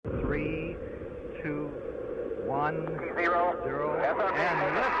1, 0, and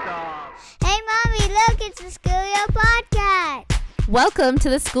liftoff. Hey, Mommy, look, it's the Schoolio Podcast. Welcome to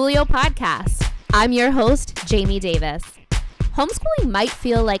the Schoolio Podcast. I'm your host, Jamie Davis. Homeschooling might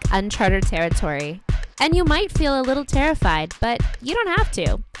feel like uncharted territory, and you might feel a little terrified, but you don't have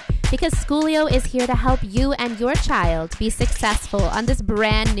to, because Schoolio is here to help you and your child be successful on this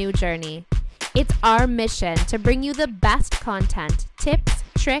brand new journey. It's our mission to bring you the best content, tips,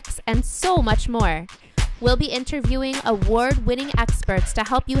 tricks, and so much more. We'll be interviewing award-winning experts to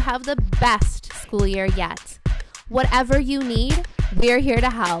help you have the best school year yet. Whatever you need, we're here to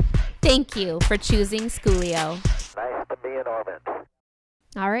help. Thank you for choosing Schoolio. Nice to be in orbit.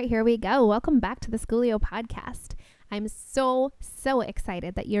 All right, here we go. Welcome back to the Schoolio Podcast. I'm so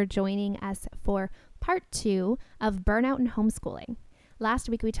excited that you're joining us for part 2 of Burnout and Homeschooling. Last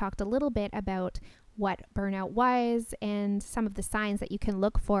week, we talked a little bit about what burnout was and some of the signs that you can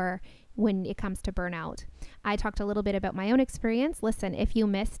look for when it comes to burnout. I talked a little bit about my own experience. Listen, if you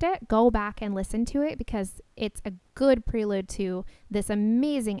missed it, go back and listen to it because it's a good prelude to this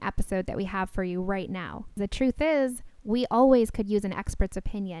amazing episode that we have for you right now. The truth is, we always could use an expert's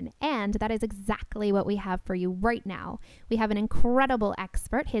opinion, and that is exactly what we have for you right now. We have an incredible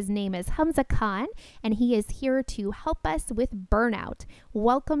expert. His name is Hamza Khan, and he is here to help us with burnout.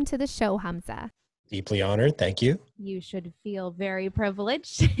 Welcome to the show, Hamza. Deeply honored. Thank you. You should feel very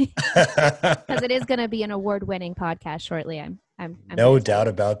privileged because it is going to be an award-winning podcast shortly. I'm no doubt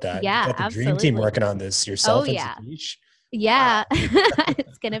about that. Yeah, you got the absolutely. Dream team working on this yourself. Oh, yeah. Satish. Yeah,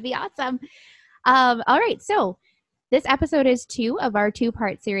 it's going to be awesome. All right. So this episode is 2 of our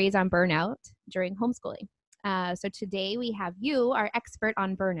 2-part series on burnout during homeschooling. So today we have you, our expert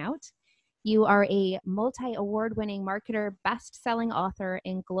on burnout. You are a multi-award-winning marketer, best-selling author,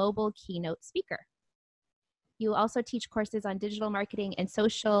 and global keynote speaker. You also teach courses on digital marketing and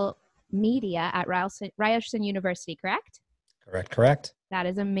social media at Ryerson University, correct? Correct. That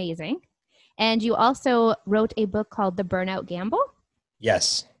is amazing. And you also wrote a book called The Burnout Gamble?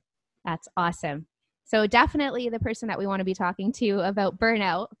 Yes. That's awesome. So definitely the person that we want to be talking to about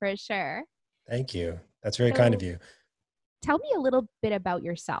burnout for sure. Thank you. That's very kind of you. Tell me a little bit about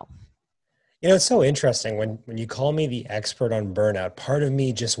yourself. You know, it's so interesting when you call me the expert on burnout, part of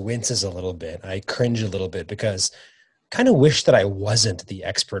me just winces a little bit. I cringe a little bit because I kind of wish that I wasn't the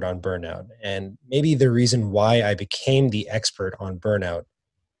expert on burnout. And maybe the reason why I became the expert on burnout,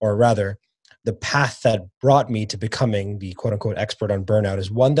 or rather the path that brought me to becoming the quote unquote expert on burnout,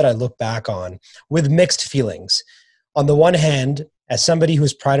 is one that I look back on with mixed feelings. On the one hand, as somebody who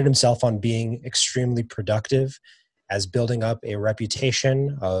has prided himself on being extremely productive, as building up a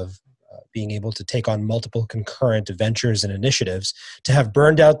reputation of being able to take on multiple concurrent ventures and initiatives, to have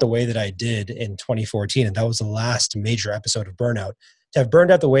burned out the way that I did in 2014, and that was the last major episode of burnout, to have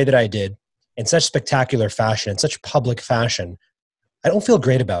burned out the way that I did in such spectacular fashion, in such public fashion, I don't feel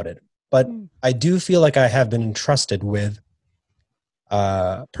great about it. But I do feel like I have been entrusted with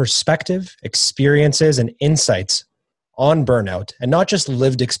perspective, experiences, and insights on burnout, and not just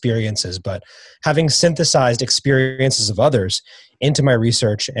lived experiences, but having synthesized experiences of others into my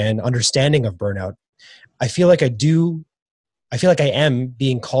research and understanding of burnout. I feel like I am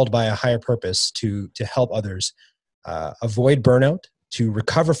being called by a higher purpose to help others avoid burnout, to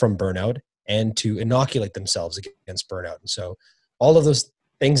recover from burnout, and to inoculate themselves against burnout. And so all of those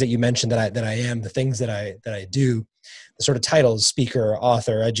things that you mentioned that I am, the things that I do, the sort of titles, speaker,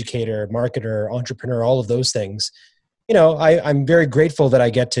 author, educator, marketer, entrepreneur, all of those things, you know, I'm very grateful that I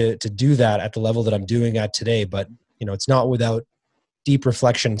get to do that at the level that I'm doing at today. But, you know, it's not without deep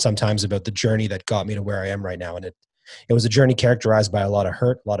reflection sometimes about the journey that got me to where I am right now. And it was a journey characterized by a lot of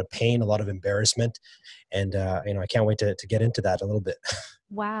hurt, a lot of pain, a lot of embarrassment. And, you know, I can't wait to get into that a little bit.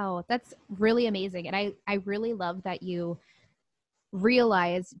 Wow, that's really amazing. And I really love that you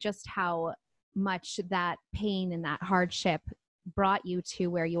realize just how much that pain and that hardship brought you to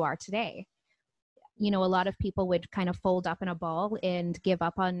where you are today. You know, a lot of people would kind of fold up in a ball and give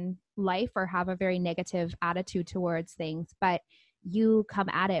up on life or have a very negative attitude towards things, but you come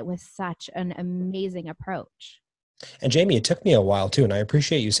at it with such an amazing approach. And Jamie, it took me a while too, and I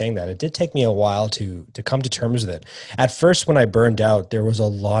appreciate you saying that. It did take me a while to come to terms with it. At first, when I burned out, there was a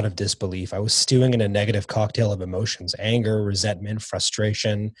lot of disbelief. I was stewing in a negative cocktail of emotions: anger, resentment,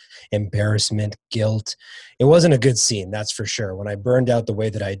 frustration, embarrassment, guilt. It wasn't a good scene, that's for sure. When I burned out the way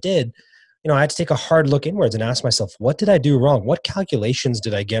that I did, you know, I had to take a hard look inwards and ask myself, what did I do wrong? What calculations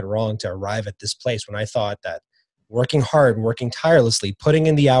did I get wrong to arrive at this place when I thought that working hard and working tirelessly, putting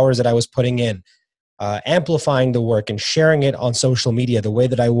in the hours that I was putting in, amplifying the work and sharing it on social media the way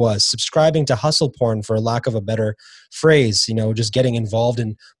that I was, subscribing to hustle porn for lack of a better phrase, just getting involved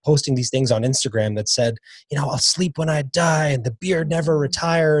in posting these things on Instagram that said, I'll sleep when I die and the beard never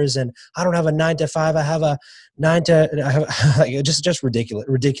retires and I don't have a 9 to 5, I have a 9 to, I have, like, just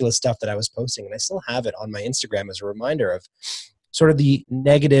ridiculous stuff that I was posting. And I still have it on my Instagram as a reminder of sort of the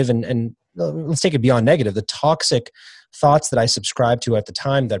negative and let's take it beyond negative, the toxic thoughts that I subscribed to at the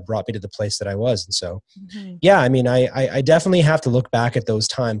time that brought me to the place that I was. And so, yeah, I mean, I definitely have to look back at those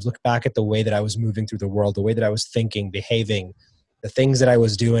times, look back at the way that I was moving through the world, the way that I was thinking, behaving, the things that I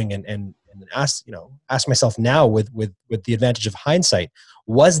was doing, and ask myself now with the advantage of hindsight,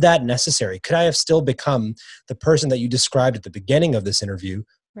 was that necessary? Could I have still become the person that you described at the beginning of this interview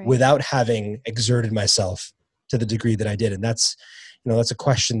without having exerted myself to the degree that I did? And that's a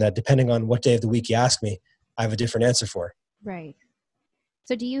question that, depending on what day of the week you ask me, I have a different answer for. Right.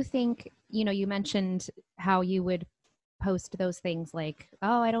 So do you think, you mentioned how you would post those things like,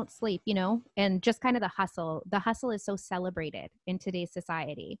 oh, I don't sleep, and just kind of the hustle. The hustle is so celebrated in today's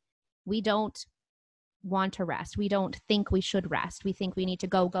society. We don't want to rest. We don't think we should rest. We think we need to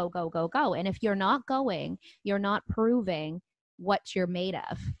go, go, go, go, go. And if you're not going, you're not proving what you're made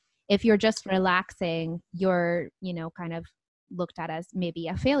of. If you're just relaxing, you're, kind of looked at as maybe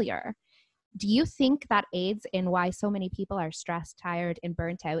a failure. Do you think that aids in why so many people are stressed, tired, and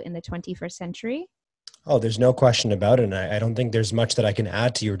burnt out in the 21st century? Oh, there's no question about it. And I don't think there's much that I can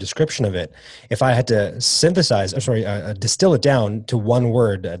add to your description of it. If I had to distill it down to one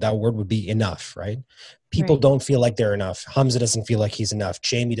word, that word would be enough, right? People don't feel like they're enough. Hamza doesn't feel like he's enough.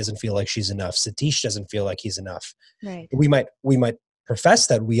 Jamie doesn't feel like she's enough. Satish doesn't feel like he's enough. Right. We might profess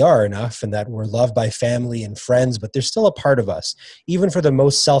that we are enough and that we're loved by family and friends, but there's still a part of us, even for the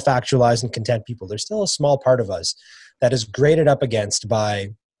most self-actualized and content people, there's still a small part of us that is graded up against by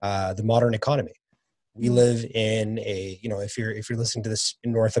the modern economy. We live in if you're listening to this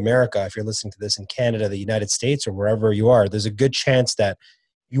in North America, if you're listening to this in Canada, the United States, or wherever you are, there's a good chance that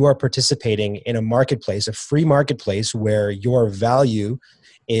you are participating in a marketplace, a free marketplace, where your value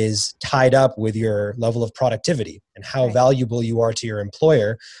is tied up with your level of productivity and how valuable you are to your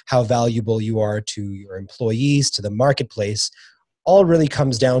employer, how valuable you are to your employees, to the marketplace. All really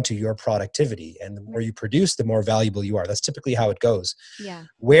comes down to your productivity. And the more you produce, the more valuable you are. That's typically how it goes. Yeah.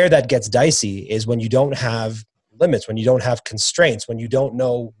 Where that gets dicey is when you don't have limits, when you don't have constraints, when you don't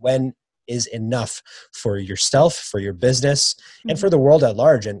know when is enough for yourself, for your business, and for the world at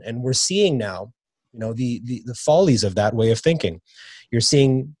large. And we're seeing now, the follies of that way of thinking. You're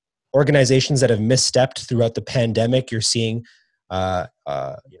seeing organizations that have misstepped throughout the pandemic. You're seeing,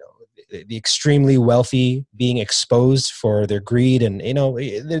 the extremely wealthy being exposed for their greed. And,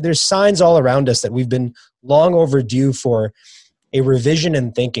 there's signs all around us that we've been long overdue for a revision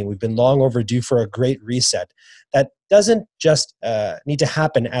in thinking. We've been long overdue for a great reset that doesn't just need to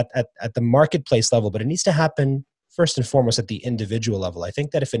happen at the marketplace level, but it needs to happen first and foremost at the individual level. I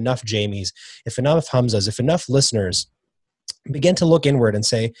think that if enough Jamies, if enough Hamzas, if enough listeners begin to look inward and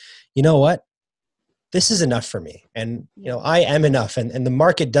say, you know what, this is enough for me. And, I am enough. And the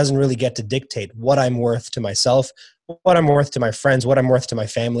market doesn't really get to dictate what I'm worth to myself, what I'm worth to my friends, what I'm worth to my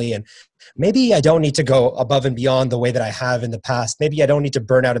family. And maybe I don't need to go above and beyond the way that I have in the past. Maybe I don't need to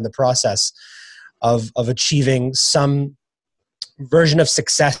burn out in the process of achieving some version of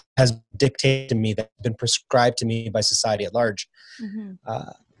success has dictated to me, that's been prescribed to me by society at large.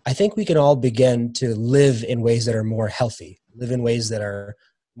 I think we can all begin to live in ways that are more healthy, live in ways that are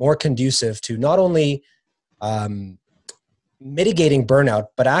more conducive to not only mitigating burnout,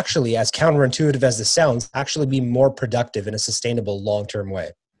 but actually, as counterintuitive as this sounds, actually be more productive in a sustainable long-term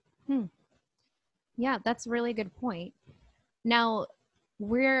way. Yeah, that's a really good point. Now,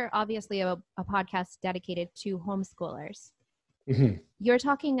 we're obviously a podcast dedicated to homeschoolers. You're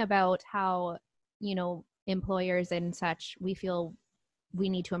talking about how, employers and such, we feel we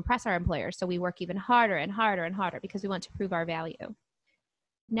need to impress our employers. So we work even harder and harder and harder because we want to prove our value.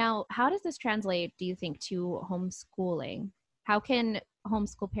 Now, how does this translate, do you think, to homeschooling? How can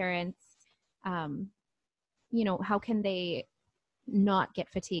homeschool parents, how can they not get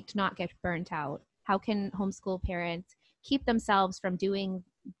fatigued, not get burnt out? How can homeschool parents keep themselves from doing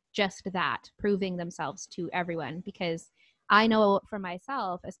just that, proving themselves to everyone? Because I know for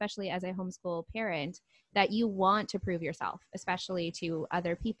myself, especially as a homeschool parent, that you want to prove yourself, especially to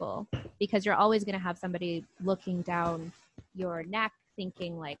other people, because you're always going to have somebody looking down your neck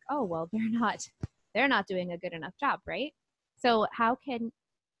thinking like, oh, well, they're not doing a good enough job, right? So how can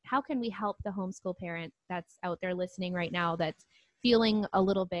we help the homeschool parent that's out there listening right now that's feeling a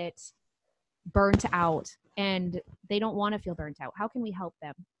little bit burnt out and they don't want to feel burnt out? How can we help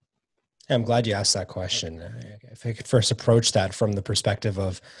them? I'm glad you asked that question. If I could first approach that from the perspective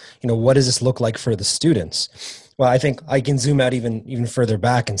of, what does this look like for the students? Well, I think I can zoom out even further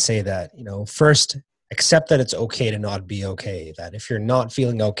back and say that, first, accept that it's okay to not be okay. That if you're not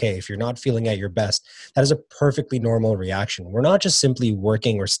feeling okay, if you're not feeling at your best, that is a perfectly normal reaction. We're not just simply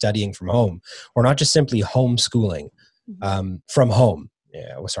working or studying from home. We're not just simply homeschooling from home.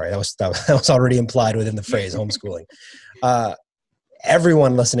 Yeah, well, sorry, that was already implied within the phrase homeschooling.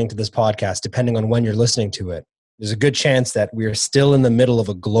 Everyone listening to this podcast, depending on when you're listening to it, there's a good chance that we are still in the middle of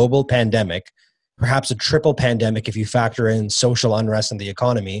a global pandemic, perhaps a triple pandemic if you factor in social unrest and the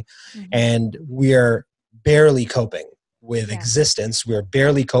economy. And we are barely coping with existence. We're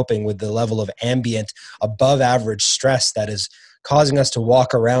barely coping with the level of ambient, above average stress that is causing us to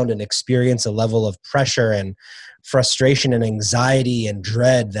walk around and experience a level of pressure and frustration and anxiety and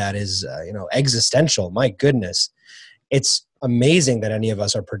dread that is, existential. My goodness. It's amazing that any of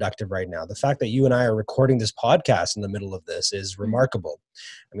us are productive right now. The fact that you and I are recording this podcast in the middle of this is remarkable.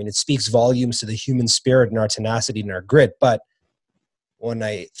 I mean, it speaks volumes to the human spirit and our tenacity and our grit. But when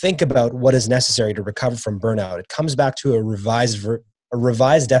I think about what is necessary to recover from burnout, it comes back to a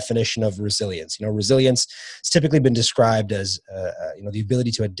revised definition of resilience. Resilience has typically been described as the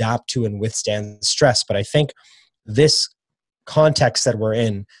ability to adapt to and withstand stress. But I think this context that we're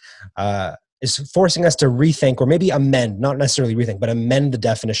in is forcing us to rethink, or maybe amend, not necessarily rethink, but amend the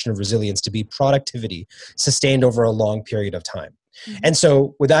definition of resilience to be productivity sustained over a long period of time. And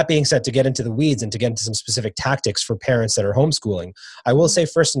so with that being said, to get into the weeds and to get into some specific tactics for parents that are homeschooling, I will say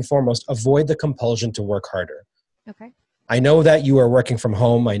first and foremost, avoid the compulsion to work harder. Okay. I know that you are working from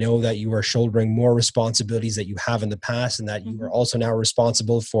home. I know that you are shouldering more responsibilities that you have in the past, and that you are also now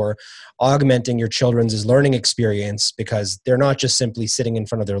responsible for augmenting your children's learning experience, because they're not just simply sitting in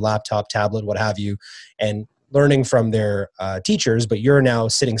front of their laptop, tablet, what have you, and learning from their teachers, but you're now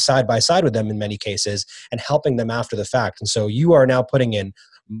sitting side by side with them in many cases and helping them after the fact. And so you are now putting in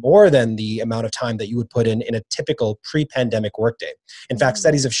more than the amount of time that you would put in a typical pre-pandemic workday. In fact,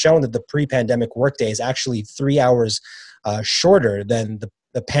 studies have shown that the pre-pandemic workday is actually 3 hours shorter than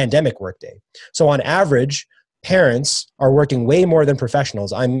the pandemic workday. So on average, parents are working way more than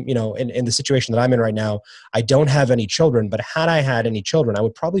professionals. I'm, in the situation that I'm in right now, I don't have any children, but had I had any children, I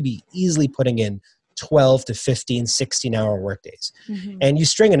would probably be easily putting in 12 to 15, 16-hour workdays. And you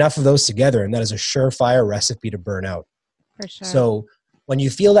string enough of those together, and that is a surefire recipe to burn out. For sure. So when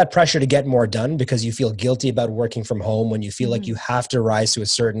you feel that pressure to get more done because you feel guilty about working from home, when you feel like you have to rise to a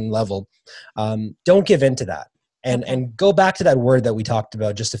certain level, don't give in to that. And go back to that word that we talked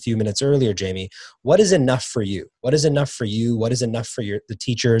about just a few minutes earlier, Jamie. What is enough for you? What is enough for you? What is enough for the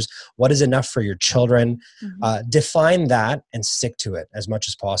teachers? What is enough for your children? Define that and stick to it as much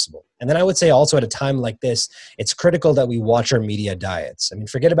as possible. And then I would say also at a time like this, it's critical that we watch our media diets. I mean,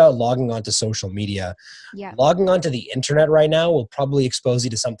 forget about logging onto social media. Logging onto the internet right now will probably expose you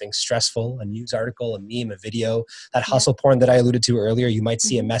to something stressful, a news article, a meme, a video, that hustle porn that I alluded to earlier. You might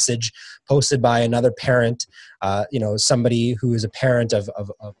see a message posted by another parent, somebody who is a parent of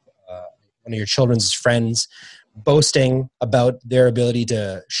one of your children's friends, boasting about their ability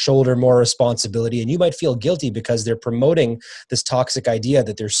to shoulder more responsibility. And you might feel guilty because they're promoting this toxic idea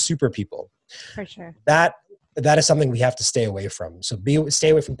that they're super people. For sure. That is something we have to stay away from. So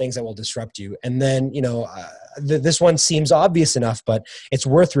stay away from things that will disrupt you. And then, this one seems obvious enough, but it's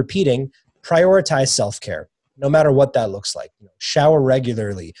worth repeating. Prioritize self-care. No matter what that looks like. Shower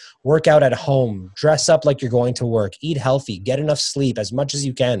regularly, work out at home, dress up like you're going to work, eat healthy, get enough sleep as much as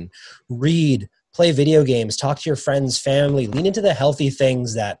you can, read, play video games, talk to your friends, family, lean into the healthy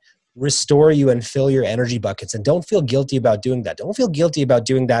things that restore you and fill your energy buckets. And don't feel guilty about doing that. Don't feel guilty about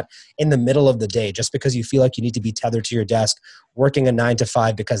doing that in the middle of the day, just because you feel like you need to be tethered to your desk, working a 9 to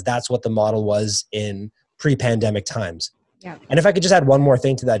 5, because that's what the model was in pre-pandemic times. And if I could just add one more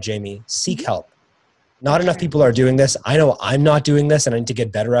thing to that, Jamie, seek help. Not enough people are doing this. I know I'm not doing this, and I need to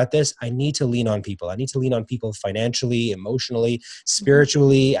get better at this. I need to lean on people. I need to lean on people financially, emotionally,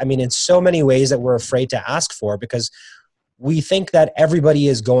 spiritually. I mean, in so many ways that we're afraid to ask for, because we think that everybody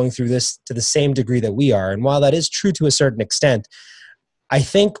is going through this to the same degree that we are. And while that is true to a certain extent, I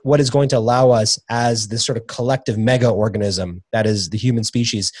think what is going to allow us as this sort of collective mega organism that is the human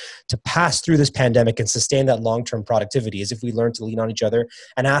species to pass through this pandemic and sustain that long-term productivity is if we learn to lean on each other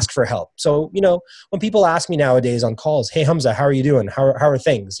and ask for help. So, when people ask me nowadays on calls, hey, Hamza, how are you doing? How are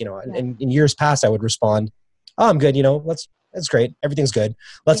things? And in years past, I would respond, oh, I'm good. That's great. Everything's good.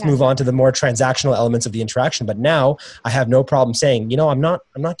 Let's move on to the more transactional elements of the interaction. But now I have no problem saying, I'm not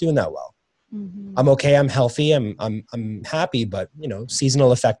doing that well. I'm okay. I'm healthy. I'm happy, but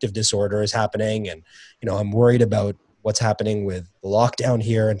seasonal affective disorder is happening, and I'm worried about what's happening with the lockdown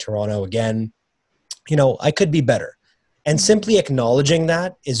here in Toronto again. I could be better. And simply acknowledging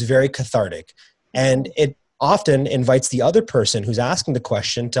that is very cathartic. And it often invites the other person who's asking the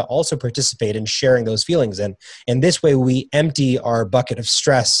question to also participate in sharing those feelings. And this way we empty our bucket of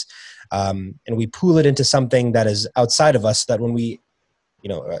stress and we pool it into something that is outside of us, so that when we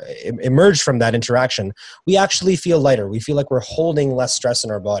emerge from that interaction, we actually feel lighter. We feel like we're holding less stress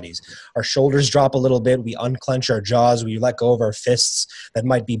in our bodies. Our shoulders drop a little bit. We unclench our jaws. We let go of our fists that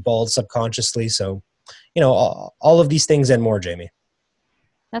might be balled subconsciously. So, all of these things and more, Jamie.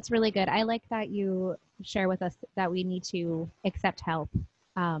 That's really good. I like that you share with us that we need to accept help.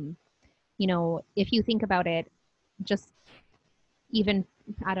 If you think about it, just even,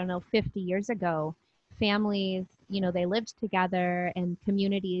 50 years ago, families, they lived together and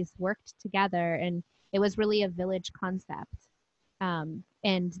communities worked together, and it was really a village concept. And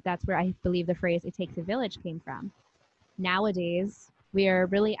that's where I believe the phrase "it takes a village" came from. Nowadays, we are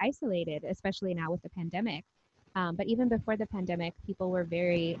really isolated, especially now with the pandemic. But even before the pandemic, people were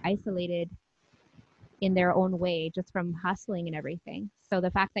very isolated in their own way, just from hustling and everything. So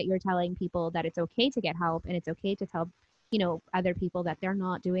the fact that you're telling people that it's okay to get help and it's okay to tell, other people that they're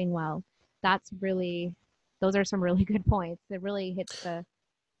not doing well, those are some really good points. It really hits the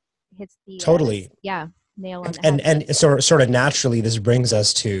totally. Nail on the head. And sort of naturally, this brings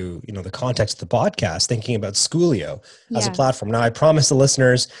us to, the context of the podcast, thinking about Schoolio as a platform. Now, I promise the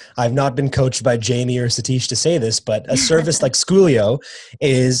listeners, I've not been coached by Jamie or Satish to say this, but a service like Schoolio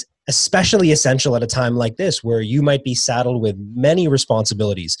is especially essential at a time like this, where you might be saddled with many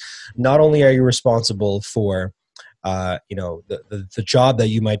responsibilities. Not only are you responsible for, the job that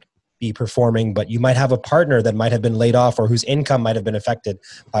you might be performing, but you might have a partner that might have been laid off or whose income might have been affected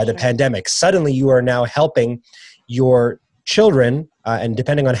by the pandemic. Suddenly you are now helping your children, and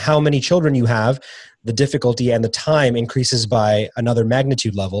depending on how many children you have, the difficulty and the time increases by another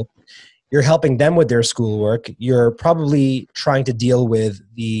magnitude level. You're helping them with their schoolwork. You're probably trying to deal with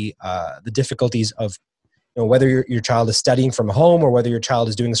the difficulties of whether your child is studying from home or whether your child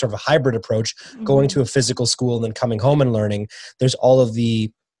is doing a sort of a hybrid approach, going to a physical school and then coming home and learning. There's all of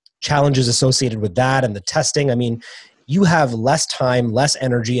the challenges associated with that and the testing. I mean, you have less time, less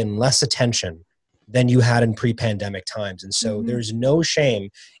energy, and less attention than you had in pre-pandemic times. And so there's no shame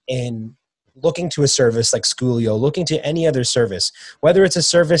in looking to a service like Schoolio, looking to any other service, whether it's a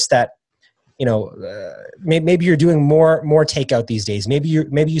service that, maybe you're doing more takeout these days. Maybe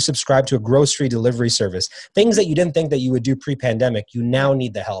you subscribe to a grocery delivery service. Things that you didn't think that you would do pre-pandemic, you now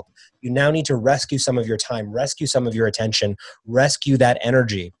need the help. You now need to rescue some of your time, rescue some of your attention, rescue that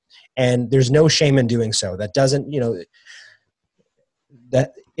energy. And there's no shame in doing so. That doesn't,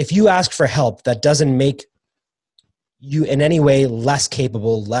 that if you ask for help, that doesn't make you in any way less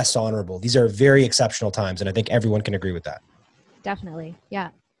capable, less honorable. These are very exceptional times. And I think everyone can agree with that. Definitely. Yeah.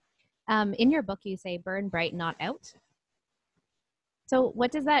 In your book, you say burn bright, not out. So what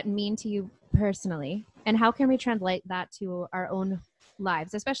does that mean to you personally? And how can we translate that to our own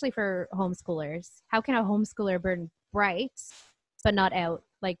lives, especially for homeschoolers? How can a homeschooler burn bright, but not out?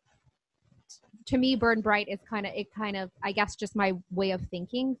 Like, to me, burn bright is kind of, I guess, just my way of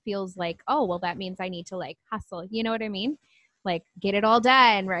thinking feels like, oh, well, that means I need to hustle. You know what I mean? Like, get it all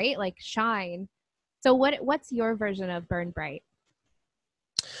done, right? Like, shine. So what's your version of burn bright?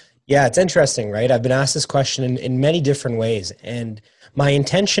 Yeah, it's interesting, right? I've been asked this question in many different ways. And my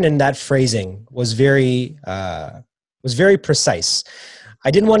intention in that phrasing was very precise.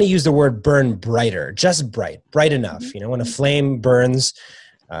 I didn't want to use the word burn brighter, just bright enough. When a flame burns,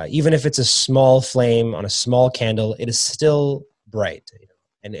 even if it's a small flame on a small candle, it is still bright.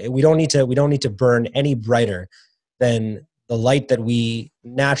 And we don't need to burn any brighter than the light that we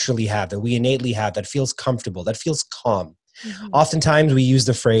naturally have, that we innately have, that feels comfortable, that feels calm. Oftentimes we use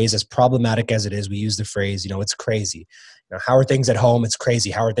the phrase, as problematic as it is, we use the phrase, it's crazy. How are things at home? It's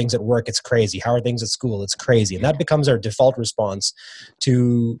crazy. How are things at work? It's crazy. How are things at school? It's crazy. And that becomes our default response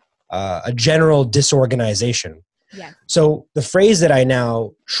to a general disorganization. Yeah. So the phrase that I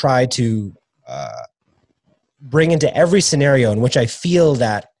now try to bring into every scenario in which I feel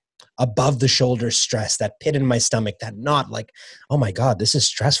that above the shoulder stress, that pit in my stomach, that knot, like, oh my God, this is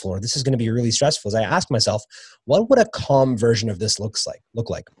stressful, or this is going to be really stressful, as I ask myself, what would a calm version of this look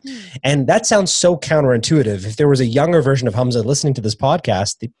like? And that sounds so counterintuitive. If there was a younger version of Hamza listening to this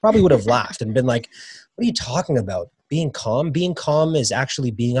podcast, they probably would have laughed and been like, what are you talking about? Being calm is actually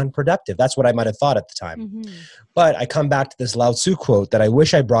being unproductive. That's what I might have thought at the time. But I come back to this Lao Tzu quote that I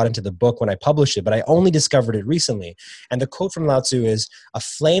wish I brought into the book when I published it, but I only discovered it recently. And the quote from Lao Tzu is, "A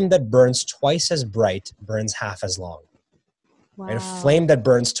flame that burns twice as bright burns half as long." Right? A flame that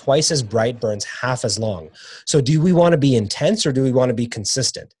burns twice as bright burns half as long. So do we want to be intense or do we want to be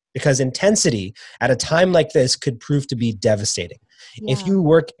consistent? Because intensity at a time like this could prove to be devastating. Yeah. If you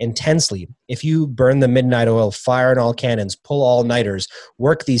work intensely, if you burn the midnight oil, fire on all cannons, pull all-nighters,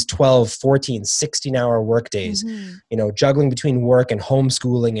 work these 12, 14, 16-hour work days, juggling between work and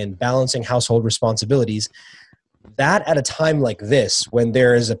homeschooling and balancing household responsibilities, that at a time like this, when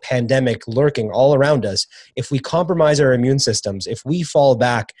there is a pandemic lurking all around us, if we compromise our immune systems, if we fall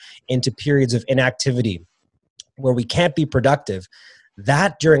back into periods of inactivity where we can't be productive,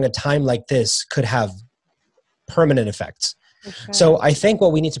 that during a time like this could have permanent effects. Sure. So I think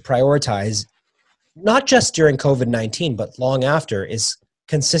what we need to prioritize, not just during COVID-19, but long after, is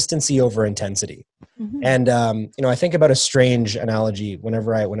consistency over intensity. And, I think about a strange analogy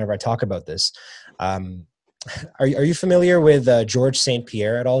whenever I talk about this. Are you familiar with George St.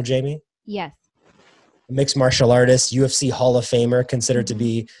 Pierre at all, Jamie? Yes. Mixed martial artist, UFC Hall of Famer, considered to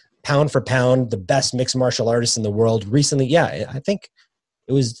be pound for pound the best mixed martial artist in the world. Recently, I think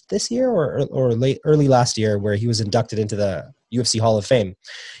it was this year or early last year where he was inducted into the UFC Hall of Fame.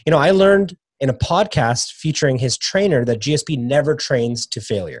 I learned in a podcast featuring his trainer that GSP never trains to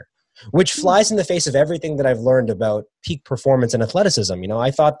failure, which flies in the face of everything that I've learned about peak performance and athleticism.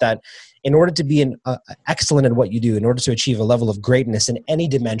 I thought that in order to be excellent at what you do, in order to achieve a level of greatness in any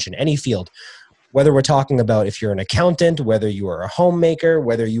dimension, any field, whether we're talking about if you're an accountant, whether you are a homemaker,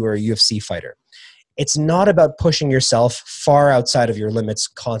 whether you are a UFC fighter, it's not about pushing yourself far outside of your limits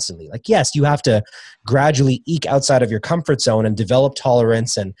constantly. Like, yes, you have to gradually eke outside of your comfort zone and develop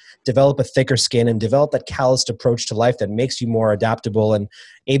tolerance and develop a thicker skin and develop that calloused approach to life that makes you more adaptable and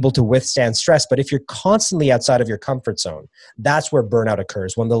able to withstand stress. But if you're constantly outside of your comfort zone, that's where burnout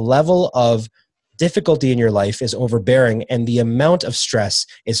occurs. When the level of difficulty in your life is overbearing and the amount of stress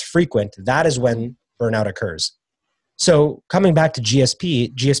is frequent, that is when burnout occurs. So coming back to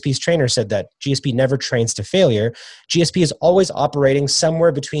GSP, GSP's trainer said that GSP never trains to failure. GSP is always operating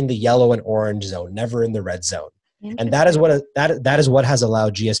somewhere between the yellow and orange zone, never in the red zone. And that is what has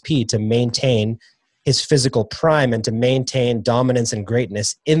allowed GSP to maintain his physical prime and to maintain dominance and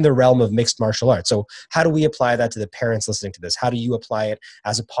greatness in the realm of mixed martial arts. So how do we apply that to the parents listening to this? How do you apply it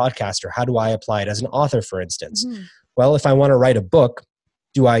as a podcaster? How do I apply it as an author, for instance? Well, if I want to write a book,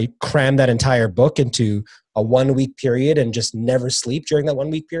 do I cram that entire book into a 1 week period and just never sleep during that 1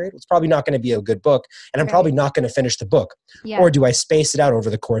 week period? It's probably not going to be a good book, and I'm probably not going to finish the book. Or do I space it out over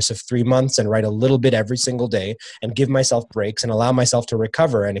the course of 3 months and write a little bit every single day and give myself breaks and allow myself to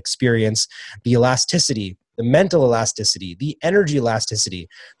recover and experience the elasticity, the mental elasticity, the energy elasticity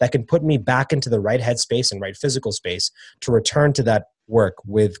that can put me back into the right headspace and right physical space to return to that work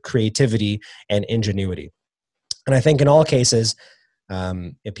with creativity and ingenuity? And I think in all cases,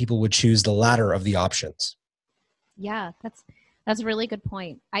 if people would choose the latter of the options. Yeah, that's a really good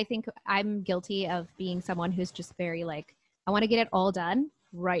point. I think I'm guilty of being someone who's just very like, I want to get it all done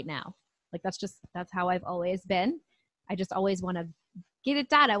right now. Like that's how I've always been. I just always want to get it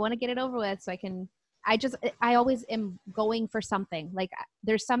done. I want to get it over with so I always am going for something. Like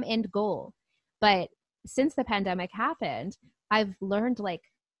there's some end goal. But since the pandemic happened, I've learned like,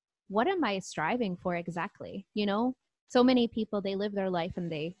 what am I striving for exactly? So many people, they live their life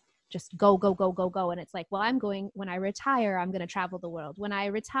and they just go. And it's like, well, when I retire, I'm going to travel the world. When I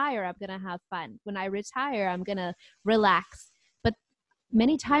retire, I'm going to have fun. When I retire, I'm going to relax. But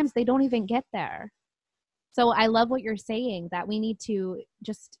many times they don't even get there. So I love what you're saying, that we need to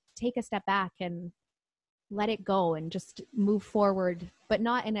just take a step back and let it go and just move forward, but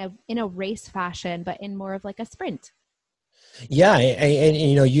not in a race fashion, but in more of like a sprint. Yeah,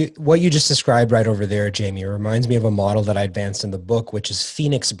 and what you just described right over there, Jamie, reminds me of a model that I advanced in the book, which is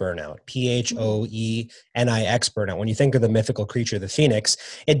Phoenix burnout, Phoenix burnout. When you think of the mythical creature, the phoenix,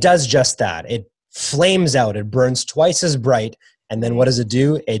 it does just that. It flames out, it burns twice as bright, and then what does it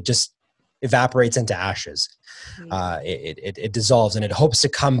do? It just evaporates into ashes. It dissolves, and it hopes to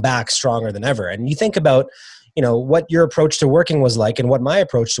come back stronger than ever. And you think about what your approach to working was like and what my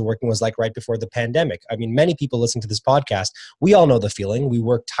approach to working was like right before the pandemic. I mean, many people listening to this podcast, we all know the feeling. We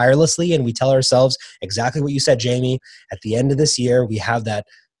work tirelessly and we tell ourselves exactly what you said, Jamie. At the end of this year, we have that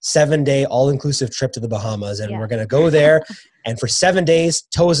 7-day all-inclusive trip to the Bahamas, and we're going to go there. And for 7 days,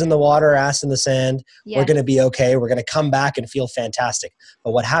 toes in the water, ass in the sand, we're going to be okay. We're going to come back and feel fantastic.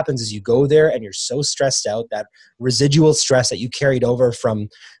 But what happens is you go there and you're so stressed out, that residual stress that you carried over from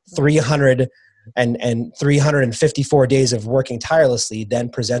 354 days of working tirelessly then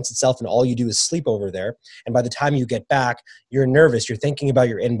presents itself, and all you do is sleep over there. And by the time you get back, you're nervous. You're thinking about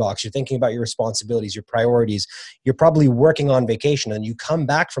your inbox. You're thinking about your responsibilities, your priorities. You're probably working on vacation, and you come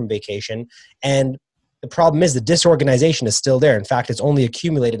back from vacation and the problem is the disorganization is still there. In fact, it's only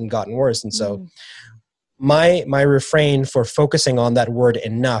accumulated and gotten worse. And so my refrain for focusing on that word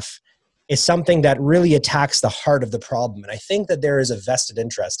enough is something that really attacks the heart of the problem. And I think that there is a vested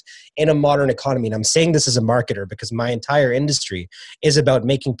interest in a modern economy. And I'm saying this as a marketer because my entire industry is about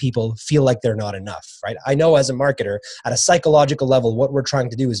making people feel like they're not enough, right? I know as a marketer, at a psychological level, what we're trying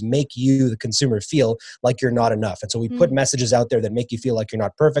to do is make you, the consumer, feel like you're not enough. And so we put messages out there that make you feel like you're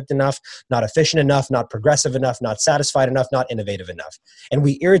not perfect enough, not efficient enough, not progressive enough, not satisfied enough, not innovative enough. And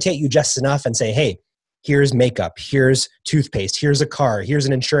we irritate you just enough and say, hey, here's makeup, here's toothpaste, here's a car, here's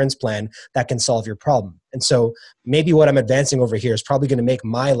an insurance plan that can solve your problem. And so maybe what I'm advancing over here is probably going to make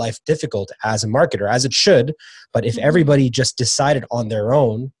my life difficult as a marketer, as it should. But if everybody just decided on their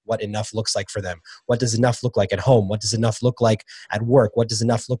own what enough looks like for them, what does enough look like at home? What does enough look like at work? What does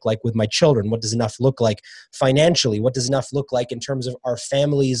enough look like with my children? What does enough look like financially? What does enough look like in terms of our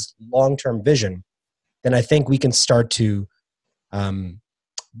family's long-term vision? Then I think we can start to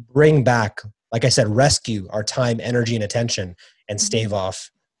bring back, like I said, rescue our time, energy, and attention and stave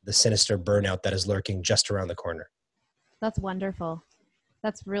off the sinister burnout that is lurking just around the corner. That's wonderful.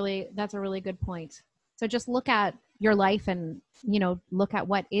 That's a really good point. So just look at your life and, look at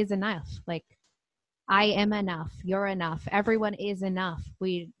what is enough. Like, I am enough. You're enough. Everyone is enough.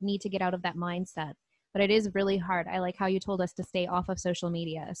 We need to get out of that mindset. But it is really hard. I like how you told us to stay off of social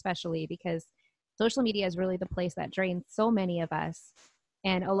media, especially because social media is really the place that drains so many of us.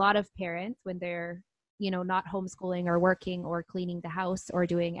 And a lot of parents, when they're, not homeschooling or working or cleaning the house or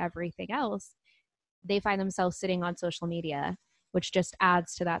doing everything else, they find themselves sitting on social media, which just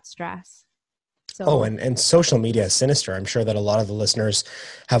adds to that stress. So, and social media is sinister. I'm sure that a lot of the listeners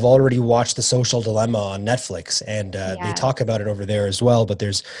have already watched The Social Dilemma on Netflix, and they talk about it over there as well. But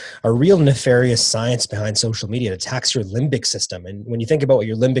there's a real nefarious science behind social media. It attacks your limbic system. And when you think about what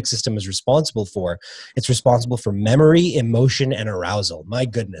your limbic system is responsible for, it's responsible for memory, emotion, and arousal. My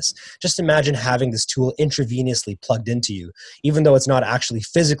goodness. Just imagine having this tool intravenously plugged into you, even though it's not actually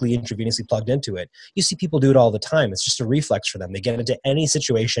physically intravenously plugged into it. You see people do it all the time. It's just a reflex for them. They get into any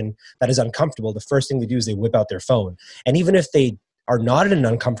situation that is uncomfortable. The first thing they do is they whip out their phone. And even if they are not in an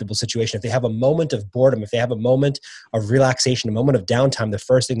uncomfortable situation, if they have a moment of boredom, if they have a moment of relaxation, a moment of downtime, the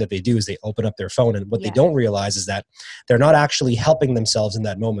first thing that they do is they open up their phone. And what they don't realize is that they're not actually helping themselves in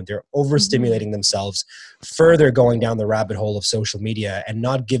that moment. They're overstimulating themselves, further going down the rabbit hole of social media and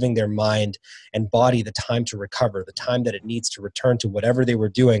not giving their mind and body the time to recover, the time that it needs to return to whatever they were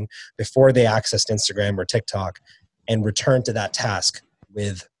doing before they accessed Instagram or TikTok, and return to that task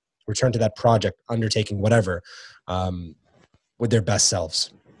return to that project, undertaking, whatever, with their best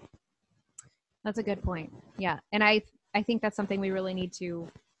selves. That's a good point. Yeah. And I think that's something we really need to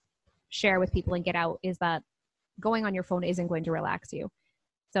share with people and get out, is that going on your phone isn't going to relax you.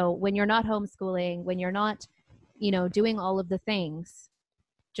 So when you're not homeschooling, when you're not, doing all of the things,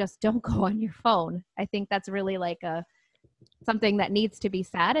 just don't go on your phone. I think that's really like something that needs to be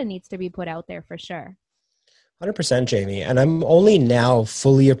said and needs to be put out there for sure. 100%, Jamie. And I'm only now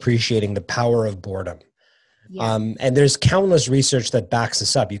fully appreciating the power of boredom. Yeah. And there's countless research that backs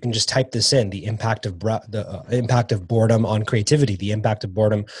this up. You can just type this in: the impact of boredom on creativity, the impact of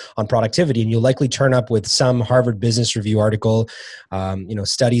boredom on productivity, and you'll likely turn up with some Harvard Business Review article,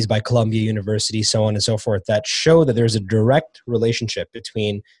 studies by Columbia University, so on and so forth, that show that there's a direct relationship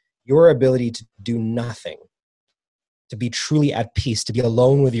between your ability to do nothing, to be truly at peace, to be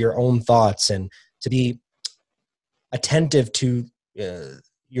alone with your own thoughts, and to be attentive to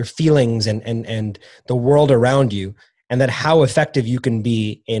your feelings and the world around you, and that how effective you can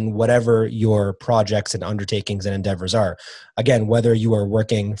be in whatever your projects and undertakings and endeavors are. Again, whether you are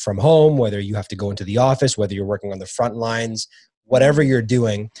working from home, whether you have to go into the office, whether you're working on the front lines, whatever you're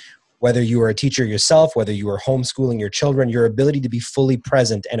doing, whether you are a teacher yourself, whether you are homeschooling your children, your ability to be fully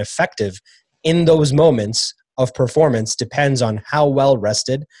present and effective in those moments of performance depends on how well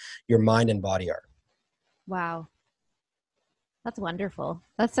rested your mind and body are. Wow. That's wonderful.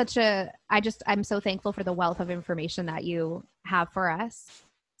 That's I'm so thankful for the wealth of information that you have for us.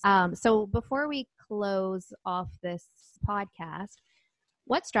 So before we close off this podcast,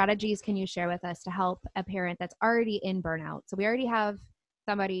 what strategies can you share with us to help a parent that's already in burnout? So we already have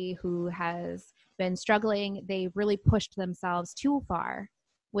somebody who has been struggling. They really pushed themselves too far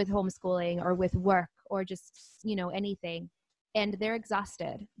with homeschooling or with work or just, anything. And they're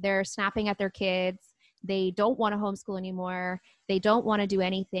exhausted. They're snapping at their kids. They don't want to homeschool anymore. They don't want to do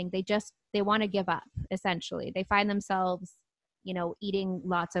anything. They want to give up, essentially. They find themselves, eating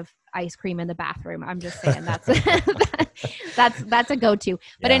lots of ice cream in the bathroom. I'm just saying that's a go-to.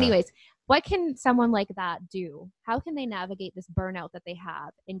 But anyways, what can someone like that do? How can they navigate this burnout that they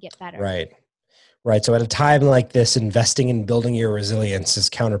have and get better? Right. Right. So at a time like this, investing in building your resilience is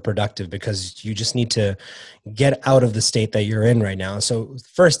counterproductive because you just need to get out of the state that you're in right now. So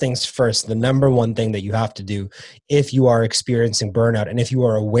first things first, the number one thing that you have to do if you are experiencing burnout and if you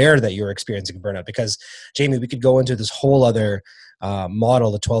are aware that you're experiencing burnout, because Jamie, we could go into this whole other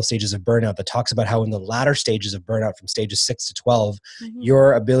model, the 12 stages of burnout, that talks about how in the latter stages of burnout from stages 6 to 12,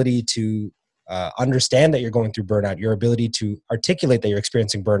 your ability to understand that you're going through burnout, your ability to articulate that you're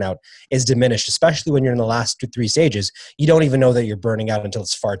experiencing burnout is diminished, especially when you're in the last 3 stages. You don't even know that you're burning out until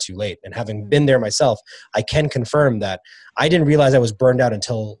it's far too late. And having been there myself, I can confirm that I didn't realize I was burned out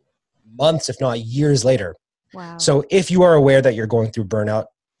until months, if not years later. Wow. So if you are aware that you're going through burnout,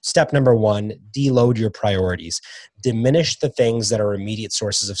 step number 1, deload your priorities. Diminish the things that are immediate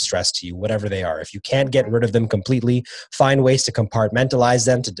sources of stress to you, whatever they are. If you can't get rid of them completely, find ways to compartmentalize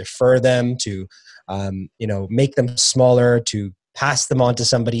them, to defer them, to make them smaller, to pass them on to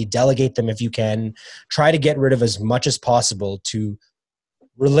somebody, delegate them if you can. Try to get rid of as much as possible to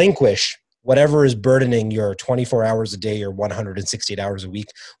relinquish whatever is burdening your 24 hours a day or 168 hours a week,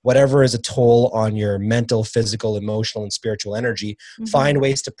 whatever is a toll on your mental, physical, emotional, and spiritual energy. Find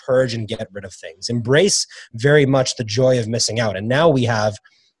ways to purge and get rid of things. Embrace very much the joy of missing out. And now we have,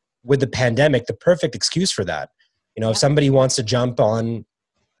 with the pandemic, the perfect excuse for that. If somebody wants to jump on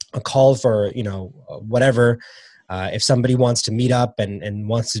a call for, whatever, if somebody wants to meet up and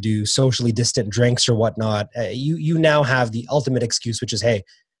wants to do socially distant drinks or whatnot, you now have the ultimate excuse, which is, hey,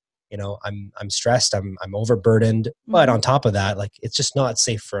 I'm stressed, I'm overburdened, but on top of that, like, it's just not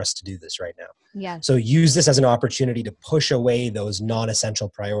safe for us to do this right now. Yeah. So use this as an opportunity to push away those non-essential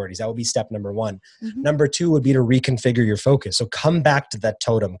priorities. That would be step number 1. Number 2 would be to reconfigure your focus. So come back to that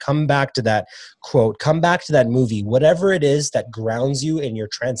totem, come back to that quote, come back to that movie, whatever it is that grounds you in your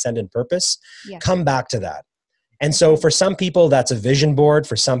transcendent purpose, come back to that. And so for some people, that's a vision board.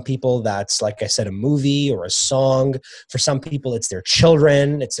 For some people, that's, like I said, a movie or a song. For some people, it's their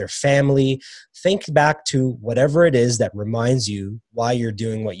children, it's their family. Think back to whatever it is that reminds you why you're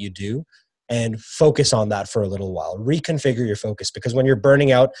doing what you do, and focus on that for a little while. Reconfigure your focus, because when you're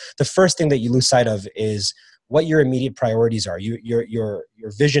burning out, the first thing that you lose sight of is what your immediate priorities are. Your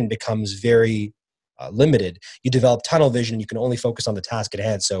vision becomes very limited. You develop tunnel vision. You can only focus on the task at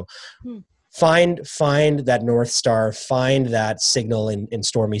hand. So Find that North Star, find that signal in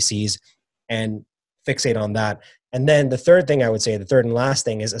stormy seas, and fixate on that. And then the third thing I would say, the third and last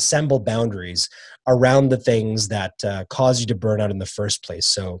thing, is assemble boundaries around the things that cause you to burn out in the first place.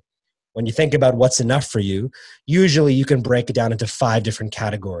 So when you think about what's enough for you, usually you can break it down into 5 different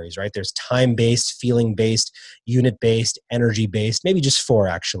categories, right? There's time-based, feeling-based, unit-based, energy-based, maybe just 4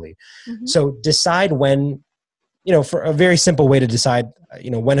 actually. So decide when, for a very simple way to decide,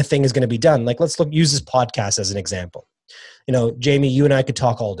 when a thing is going to be done. Like, use this podcast as an example. Jamie, you and I could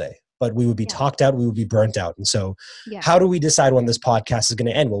talk all day, but we would be talked out, we would be burnt out. And so how do we decide when this podcast is going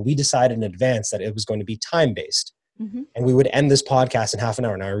to end? Well, we decided in advance that it was going to be time-based. And we would end this podcast in half an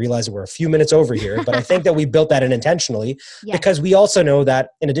hour. Now, I realize that we're a few minutes over here, but I think that we built that in intentionally because we also know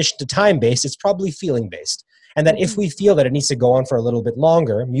that in addition to time-based, it's probably feeling-based. And that if we feel that it needs to go on for a little bit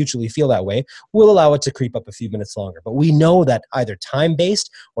longer, mutually feel that way, we'll allow it to creep up a few minutes longer. But we know that either time-based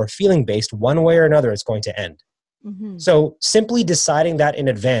or feeling-based, one way or another, it's going to end. So simply deciding that in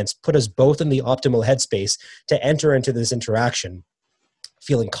advance put us both in the optimal headspace to enter into this interaction,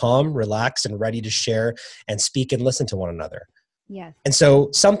 feeling calm, relaxed, and ready to share and speak and listen to one another. Yes. And so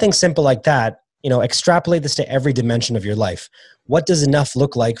something simple like that, extrapolate this to every dimension of your life. What does enough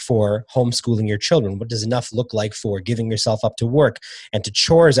look like for homeschooling your children? What does enough look like for giving yourself up to work and to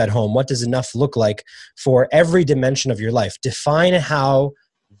chores at home? What does enough look like for every dimension of your life? Define how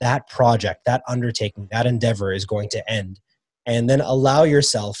that project, that undertaking, that endeavor is going to end. And then allow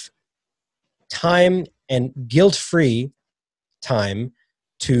yourself time and guilt-free time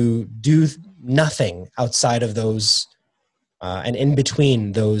to do nothing outside of those and in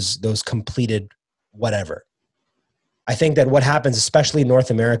between those completed whatever. I think that what happens, especially in North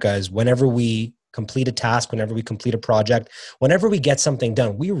America, is whenever we complete a task, whenever we complete a project, whenever we get something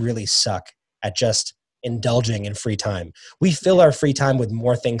done, we really suck at just indulging in free time. We fill our free time with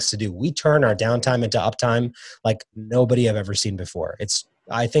more things to do. We turn our downtime into uptime like nobody I've ever seen before. It's,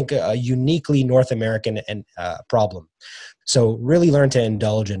 I think, a uniquely North American problem. So really learn to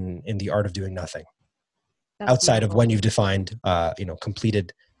indulge in the art of doing nothing. That's outside beautiful. Of when you've defined,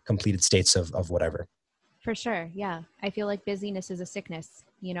 completed states of whatever. For sure. Yeah. I feel like busyness is a sickness,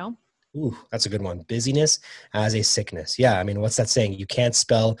 Ooh, that's a good one. Busyness as a sickness. Yeah. I mean, what's that saying? You can't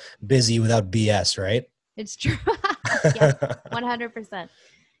spell busy without BS, right? It's true. Yeah, 100%.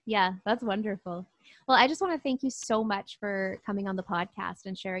 Yeah, that's wonderful. Well, I just want to thank you so much for coming on the podcast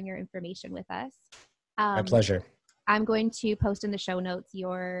and sharing your information with us. My pleasure. I'm going to post in the show notes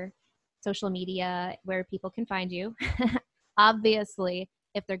your social media where people can find you. Obviously,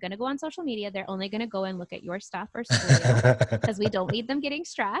 if they're going to go on social media, they're only going to go and look at your stuff or Schoolio because we don't need them getting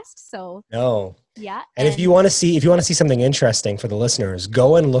stressed. So no. Yeah. And if you want to see something interesting for the listeners,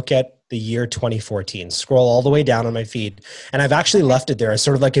 go and look at the year 2014. Scroll all the way down on my feed. And I've actually left it there as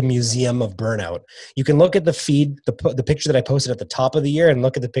sort of like a museum of burnout. You can look at the feed, the picture that I posted at the top of the year, and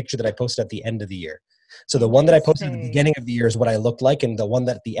look at the picture that I posted at the end of the year. So the one that I posted at the beginning of the year is what I looked like, and the one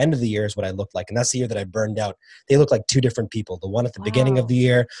that at the end of the year is what I looked like. And that's the year that I burned out. They look like two different people. The one at the beginning of the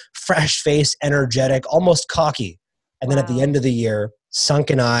year, fresh face, energetic, almost cocky. And then at the end of the year,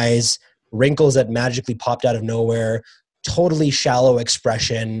 sunken eyes, wrinkles that magically popped out of nowhere, totally shallow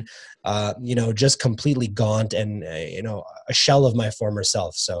expression, just completely gaunt and, a shell of my former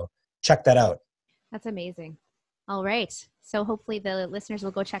self. So check that out. That's amazing. All right. So hopefully the listeners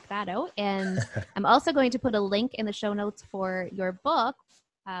will go check that out. And I'm also going to put a link in the show notes for your book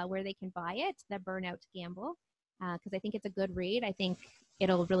where they can buy it, The Burnout Gamble, because I think it's a good read. I think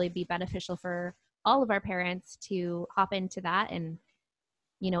it'll really be beneficial for all of our parents to hop into that. And,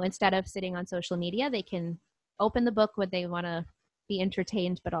 instead of sitting on social media, they can open the book when they want to be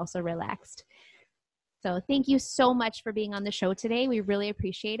entertained, but also relaxed. So thank you so much for being on the show today. We really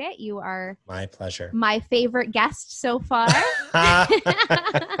appreciate it. You are my pleasure. My favorite guest so far.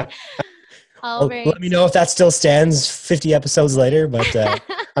 Well, let me know if that still stands 50 episodes later, but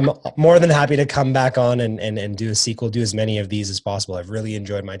I'm more than happy to come back on and do a sequel, do as many of these as possible. I've really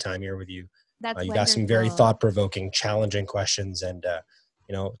enjoyed my time here with you. You've got some very thought-provoking, challenging questions. And,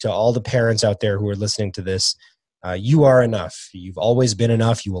 to all the parents out there who are listening to this, you are enough. You've always been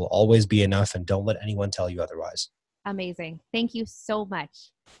enough. You will always be enough. And don't let anyone tell you otherwise. Amazing. Thank you so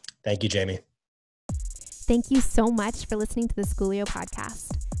much. Thank you, Jamie. Thank you so much for listening to the Schoolio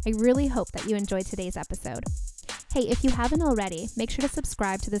podcast. I really hope that you enjoyed today's episode. Hey, if you haven't already, make sure to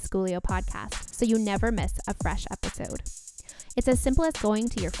subscribe to the Schoolio podcast so you never miss a fresh episode. It's as simple as going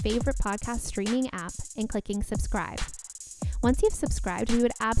to your favorite podcast streaming app and clicking subscribe. Once you've subscribed, we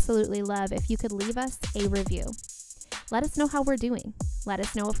would absolutely love if you could leave us a review. Let us know how we're doing. Let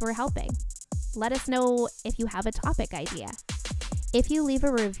us know if we're helping. Let us know if you have a topic idea. If you leave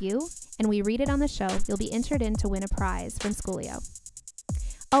a review and we read it on the show, you'll be entered in to win a prize from Schoolio.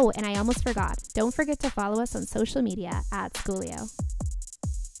 Oh, and I almost forgot. Don't forget to follow us on social media at Schoolio.